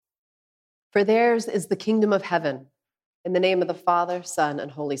For theirs is the kingdom of heaven. In the name of the Father, Son, and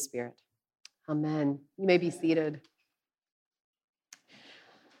Holy Spirit. Amen. You may be seated.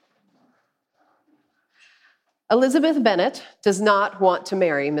 Elizabeth Bennet does not want to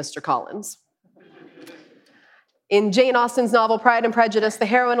marry Mr. Collins. In Jane Austen's novel Pride and Prejudice, the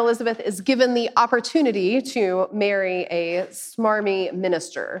heroine Elizabeth is given the opportunity to marry a smarmy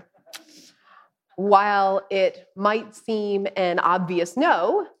minister. While it might seem an obvious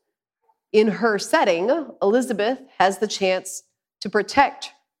no, in her setting, Elizabeth has the chance to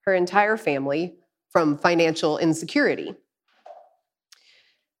protect her entire family from financial insecurity.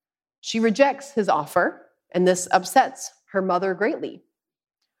 She rejects his offer, and this upsets her mother greatly.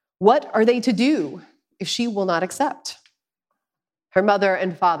 What are they to do if she will not accept? Her mother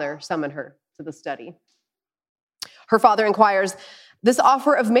and father summon her to the study. Her father inquires, "This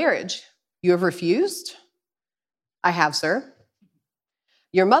offer of marriage you have refused?" "I have, sir."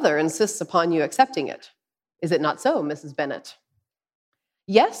 "Your mother insists upon you accepting it. Is it not so, Mrs. Bennet?"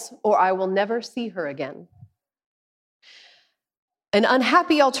 "Yes, or I will never see her again." "An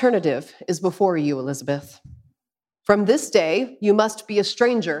unhappy alternative is before you, Elizabeth. From this day, you must be a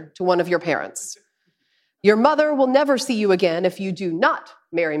stranger to one of your parents. Your mother will never see you again if you do not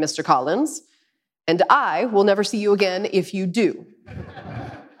marry Mr. Collins, and I will never see you again if you do."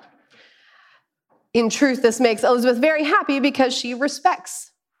 In truth, this makes Elizabeth very happy because she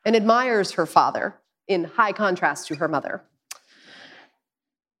respects and admires her father, in high contrast to her mother.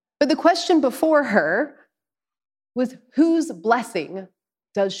 But the question before her was, whose blessing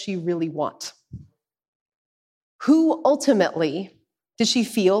does she really want? Who ultimately did she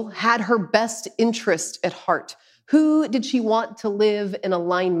feel had her best interest at heart? Who did she want to live in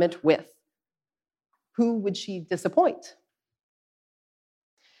alignment with? Who would she disappoint?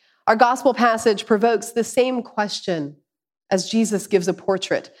 Our gospel passage provokes the same question as Jesus gives a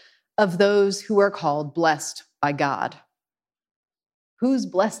portrait of those who are called blessed by God. Whose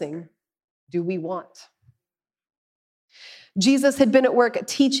blessing do we want? Jesus had been at work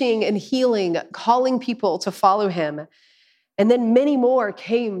teaching and healing, calling people to follow him, and then many more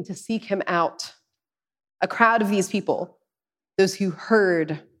came to seek him out. A crowd of these people, those who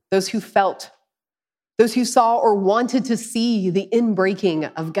heard, those who felt, those who saw or wanted to see the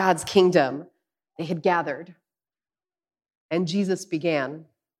inbreaking of God's kingdom, they had gathered. And Jesus began.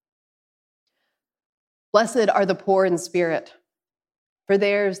 "Blessed are the poor in spirit, for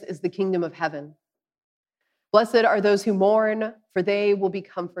theirs is the kingdom of heaven. Blessed are those who mourn, for they will be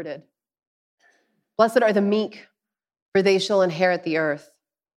comforted. Blessed are the meek, for they shall inherit the earth.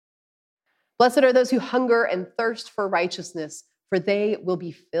 Blessed are those who hunger and thirst for righteousness, for they will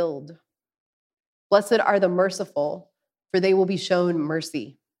be filled. Blessed are the merciful, for they will be shown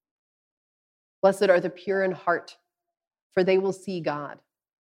mercy. Blessed are the pure in heart, for they will see God.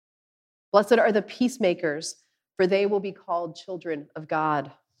 Blessed are the peacemakers, for they will be called children of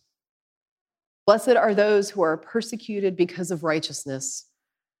God. Blessed are those who are persecuted because of righteousness,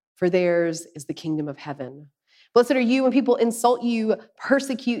 for theirs is the kingdom of heaven. Blessed are you when people insult you,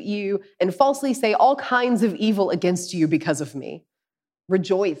 persecute you, and falsely say all kinds of evil against you because of me.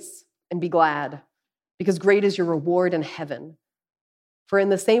 Rejoice and be glad, because great is your reward in heaven. For in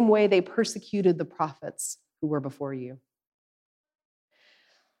the same way they persecuted the prophets who were before you."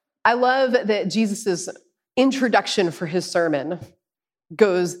 I love that Jesus' introduction for his sermon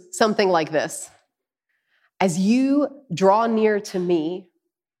goes something like this. As you draw near to me,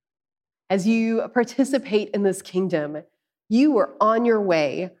 as you participate in this kingdom, you are on your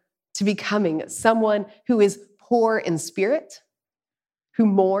way to becoming someone who is poor in spirit, who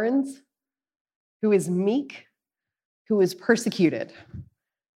mourns, who is meek, who is persecuted.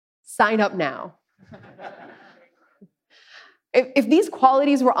 Sign up now. If these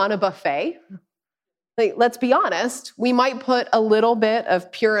qualities were on a buffet, like, let's be honest, we might put a little bit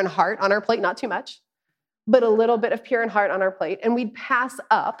of pure in heart on our plate, not too much, but a little bit of pure in heart on our plate, and we'd pass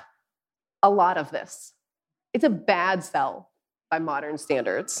up a lot of this. It's a bad sell by modern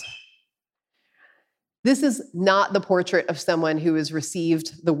standards. This is not the portrait of someone who has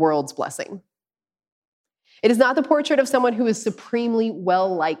received the world's blessing. It is not the portrait of someone who is supremely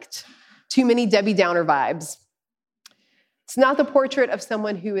well-liked, too many Debbie Downer vibes. It's not the portrait of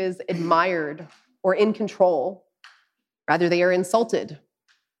someone who is admired or in control. Rather, they are insulted,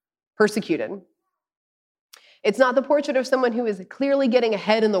 persecuted. It's not the portrait of someone who is clearly getting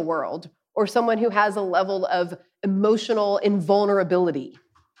ahead in the world or someone who has a level of emotional invulnerability.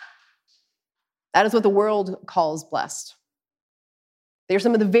 That is what the world calls blessed. They are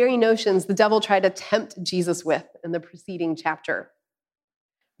some of the very notions the devil tried to tempt Jesus with in the preceding chapter.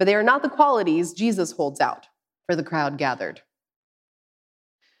 But they are not the qualities Jesus holds out for the crowd gathered.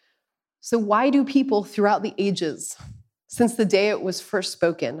 So why do people throughout the ages, since the day it was first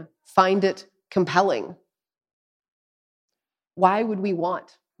spoken, find it compelling? Why would we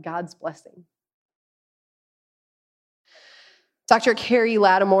want God's blessing? Dr. Carey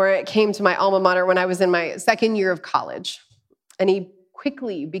Lattimore came to my alma mater when I was in my second year of college, and he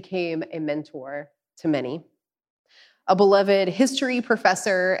quickly became a mentor to many. A beloved history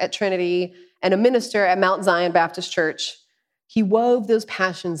professor at Trinity and a minister at Mount Zion Baptist Church, he wove those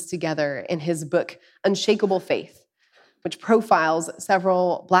passions together in his book, Unshakable Faith, which profiles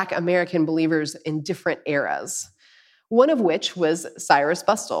several Black American believers in different eras, one of which was Cyrus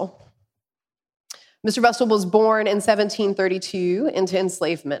Bustle. Mr. Bustle was born in 1732 into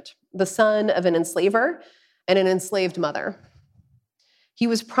enslavement, the son of an enslaver and an enslaved mother. He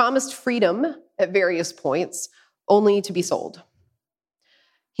was promised freedom at various points, only to be sold.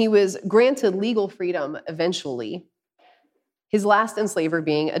 He was granted legal freedom eventually, his last enslaver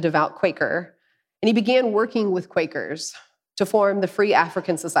being a devout Quaker, and he began working with Quakers to form the Free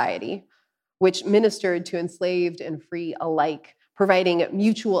African Society, which ministered to enslaved and free alike, providing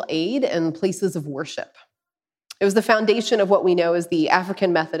mutual aid and places of worship. It was the foundation of what we know as the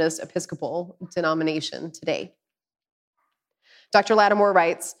African Methodist Episcopal denomination today. Dr. Lattimore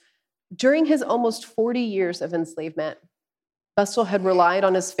writes, during his almost 40 years of enslavement, Bustle had relied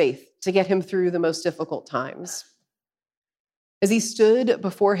on his faith to get him through the most difficult times. As he stood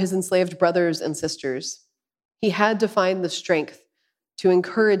before his enslaved brothers and sisters, he had to find the strength to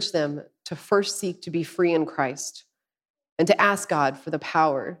encourage them to first seek to be free in Christ and to ask God for the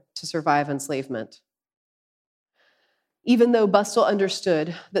power to survive enslavement. Even though Bustle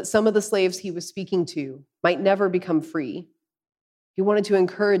understood that some of the slaves he was speaking to might never become free, he wanted to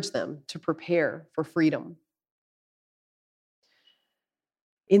encourage them to prepare for freedom.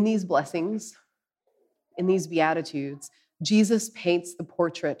 In these blessings, in these Beatitudes, Jesus paints the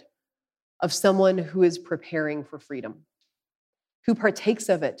portrait of someone who is preparing for freedom, who partakes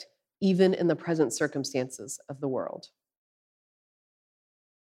of it even in the present circumstances of the world.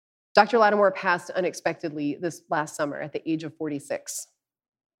 Dr. Lattimore passed unexpectedly this last summer at the age of 46.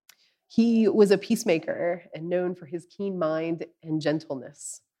 He was a peacemaker and known for his keen mind and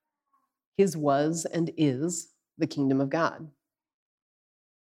gentleness. His was and is the kingdom of God.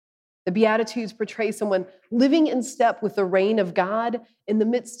 The Beatitudes portray someone living in step with the reign of God in the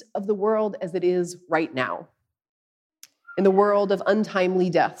midst of the world as it is right now, in the world of untimely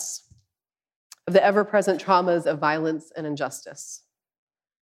deaths, of the ever-present traumas of violence and injustice,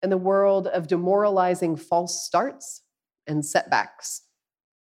 in the world of demoralizing false starts and setbacks.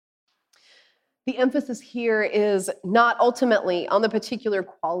 The emphasis here is not ultimately on the particular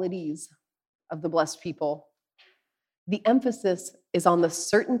qualities of the blessed people. The emphasis is on the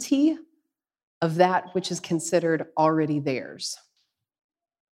certainty of that which is considered already theirs,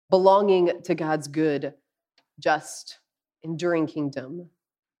 belonging to God's good, just, enduring kingdom,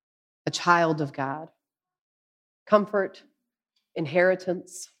 a child of God. Comfort,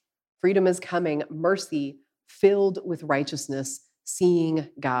 inheritance, freedom is coming, mercy filled with righteousness, seeing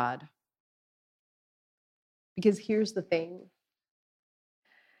God. Because here's the thing.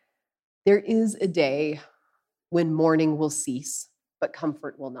 There is a day when mourning will cease, but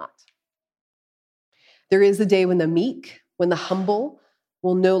comfort will not. There is a day when the meek, when the humble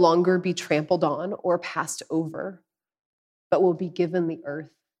will no longer be trampled on or passed over, but will be given the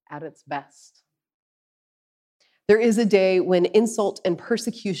earth at its best. There is a day when insult and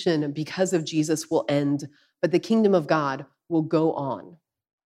persecution because of Jesus will end, but the kingdom of God will go on.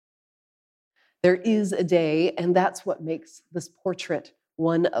 There is a day, and that's what makes this portrait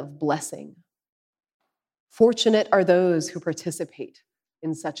one of blessing. Fortunate are those who participate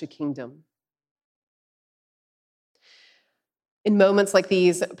in such a kingdom. In moments like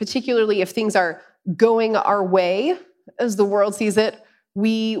these, particularly if things are going our way as the world sees it,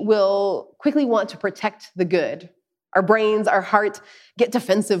 we will quickly want to protect the good. Our brains, our heart get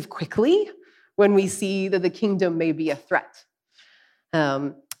defensive quickly when we see that the kingdom may be a threat.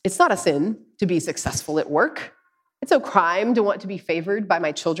 It's not a sin to be successful at work. It's no crime to want to be favored by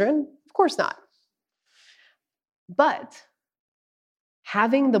my children. Of course not. But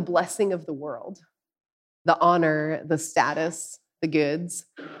having the blessing of the world, the honor, the status, the goods,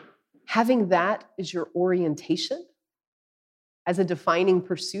 having that as your orientation, as a defining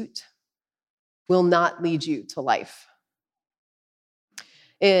pursuit, will not lead you to life.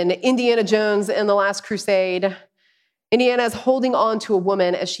 In Indiana Jones and the Last Crusade, Indiana is holding on to a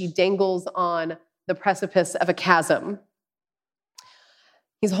woman as she dangles on the precipice of a chasm.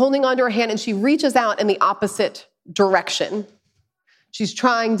 He's holding onto her hand and she reaches out in the opposite direction. She's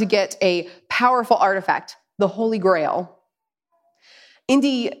trying to get a powerful artifact, the Holy Grail.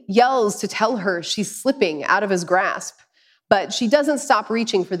 Indy yells to tell her she's slipping out of his grasp, but she doesn't stop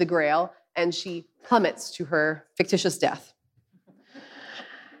reaching for the grail, and she plummets to her fictitious death.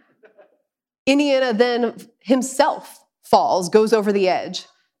 Indiana then himself falls, goes over the edge,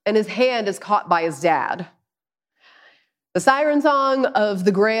 and his hand is caught by his dad. The siren song of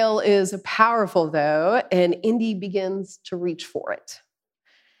the Grail is powerful, though, and Indy begins to reach for it.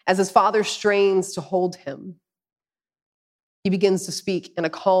 As his father strains to hold him, he begins to speak in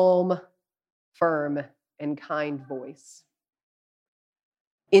a calm, firm, and kind voice.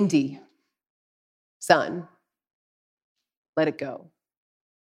 Indy, son, let it go.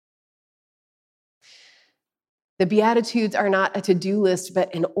 The Beatitudes are not a to-do list,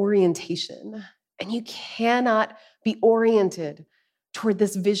 but an orientation. And you cannot be oriented toward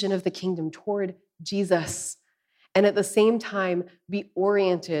this vision of the kingdom, toward Jesus, and at the same time be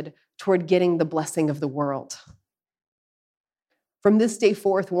oriented toward getting the blessing of the world. From this day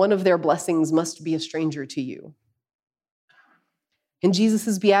forth, one of their blessings must be a stranger to you. In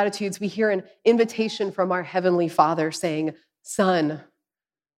Jesus' Beatitudes, we hear an invitation from our Heavenly Father saying, son,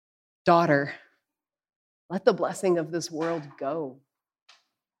 daughter, let the blessing of this world go.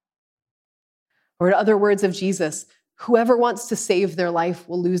 Or in other words of Jesus, whoever wants to save their life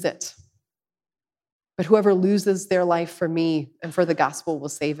will lose it. But whoever loses their life for me and for the gospel will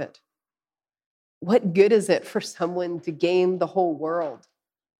save it. What good is it for someone to gain the whole world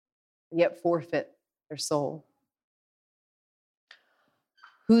and yet forfeit their soul?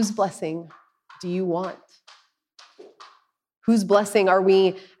 Whose blessing do you want? Whose blessing are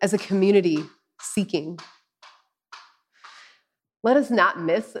we as a community seeking? Let us not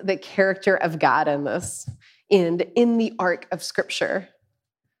miss the character of God in this and in the arc of Scripture.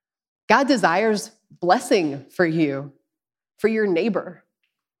 God desires blessing for you, for your neighbor,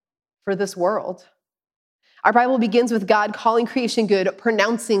 for this world. Our Bible begins with God calling creation good,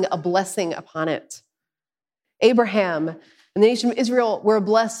 pronouncing a blessing upon it. Abraham and the nation of Israel were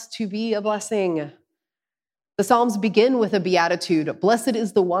blessed to be a blessing. The Psalms begin with a beatitude, blessed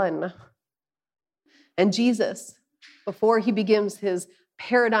is the one. And Jesus, before he begins his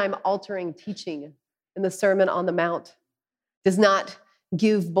paradigm-altering teaching in the Sermon on the Mount, does not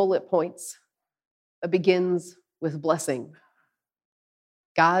give bullet points, but begins with blessing.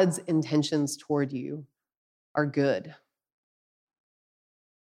 God's intentions toward you are good.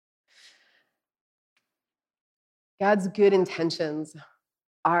 God's good intentions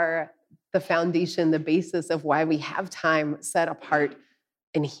are the foundation, the basis of why we have time set apart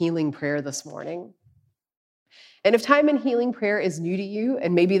in healing prayer this morning. And if time in healing prayer is new to you,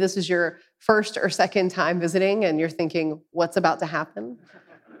 and maybe this is your first or second time visiting and you're thinking, what's about to happen?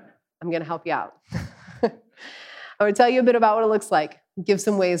 I'm going to help you out. I'm going to tell you a bit about what it looks like, give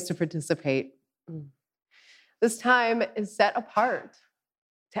some ways to participate. This time is set apart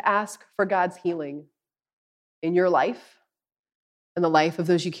to ask for God's healing in your life, in the life of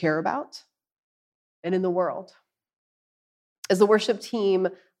those you care about, and in the world. As the worship team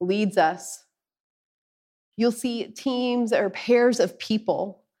leads us, you'll see teams or pairs of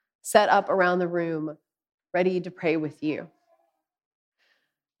people set up around the room, ready to pray with you.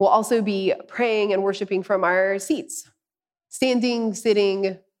 We'll also be praying and worshiping from our seats, standing,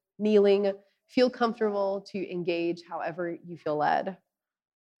 sitting, kneeling. Feel comfortable to engage however you feel led.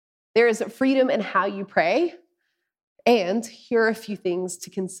 There is freedom in how you pray, and here are a few things to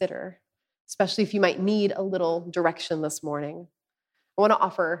consider, especially if you might need a little direction this morning. I want to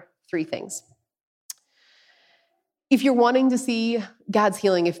offer 3 things. If you're wanting to see God's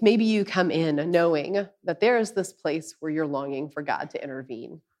healing, if maybe you come in knowing that there is this place where you're longing for God to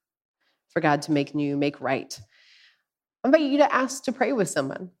intervene, for God to make new, make right, I invite you to ask to pray with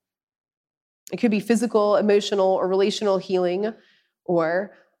someone. It could be physical, emotional, or relational healing,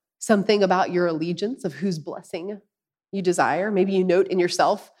 or something about your allegiance of whose blessing you desire. Maybe you note in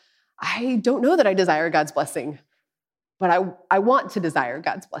yourself, I don't know that I desire God's blessing, but I want to desire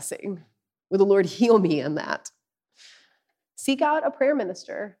God's blessing. Will the Lord heal me in that? Seek out a prayer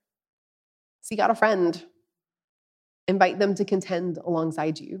minister. Seek out a friend. Invite them to contend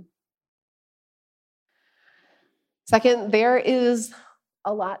alongside you. Second, there is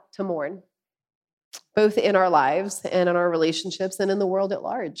a lot to mourn, both in our lives and in our relationships and in the world at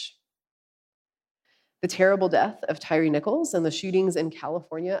large. The terrible death of Tyre Nichols and the shootings in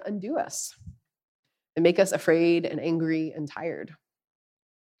California undo us. They make us afraid and angry and tired.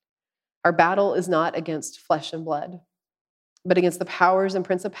 Our battle is not against flesh and blood, but against the powers and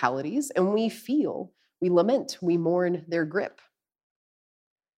principalities, and we lament, we mourn their grip.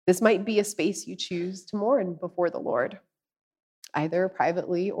 This might be a space you choose to mourn before the Lord, either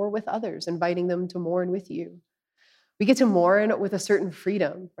privately or with others, inviting them to mourn with you. We get to mourn with a certain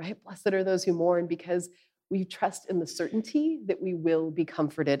freedom, right? Blessed are those who mourn because we trust in the certainty that we will be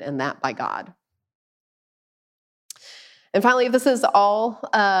comforted, and that by God. And finally, if this is all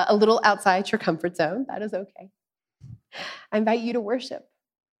a little outside your comfort zone, that is okay. I invite you to worship.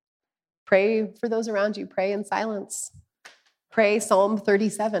 Pray for those around you. Pray in silence. Pray Psalm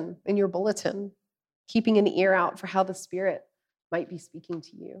 37 in your bulletin, keeping an ear out for how the Spirit might be speaking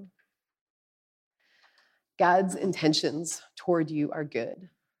to you. God's intentions toward you are good.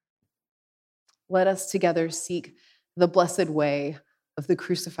 Let us together seek the blessed way of the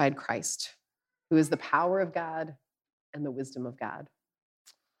crucified Christ, who is the power of God and the wisdom of God.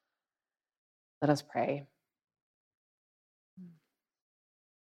 Let us pray.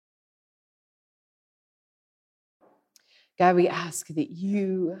 God, we ask that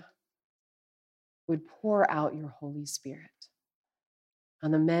you would pour out your Holy Spirit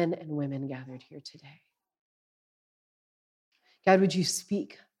on the men and women gathered here today. God, would you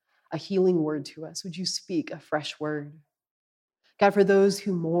speak a healing word to us? Would you speak a fresh word? God, for those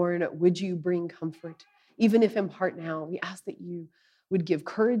who mourn, would you bring comfort? Even if in part now, we ask that you would give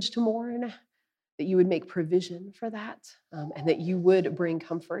courage to mourn, that you would make provision for that, and that you would bring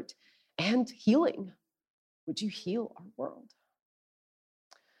comfort and healing. Would you heal our world?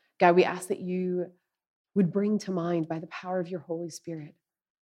 God, we ask that you would bring to mind by the power of your Holy Spirit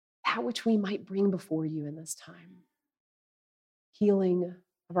that which we might bring before you in this time. Healing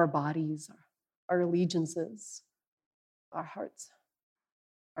of our bodies, our allegiances, our hearts,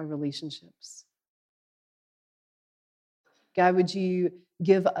 our relationships. God, would you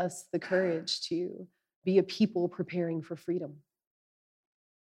give us the courage to be a people preparing for freedom?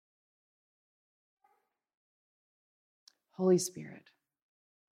 Holy Spirit,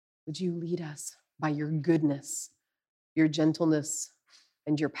 would you lead us by your goodness, your gentleness,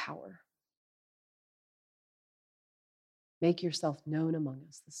 and your power? Make yourself known among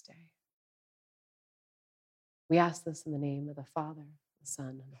us this day. We ask this in the name of the Father, the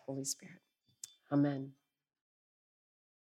Son, and the Holy Spirit. Amen.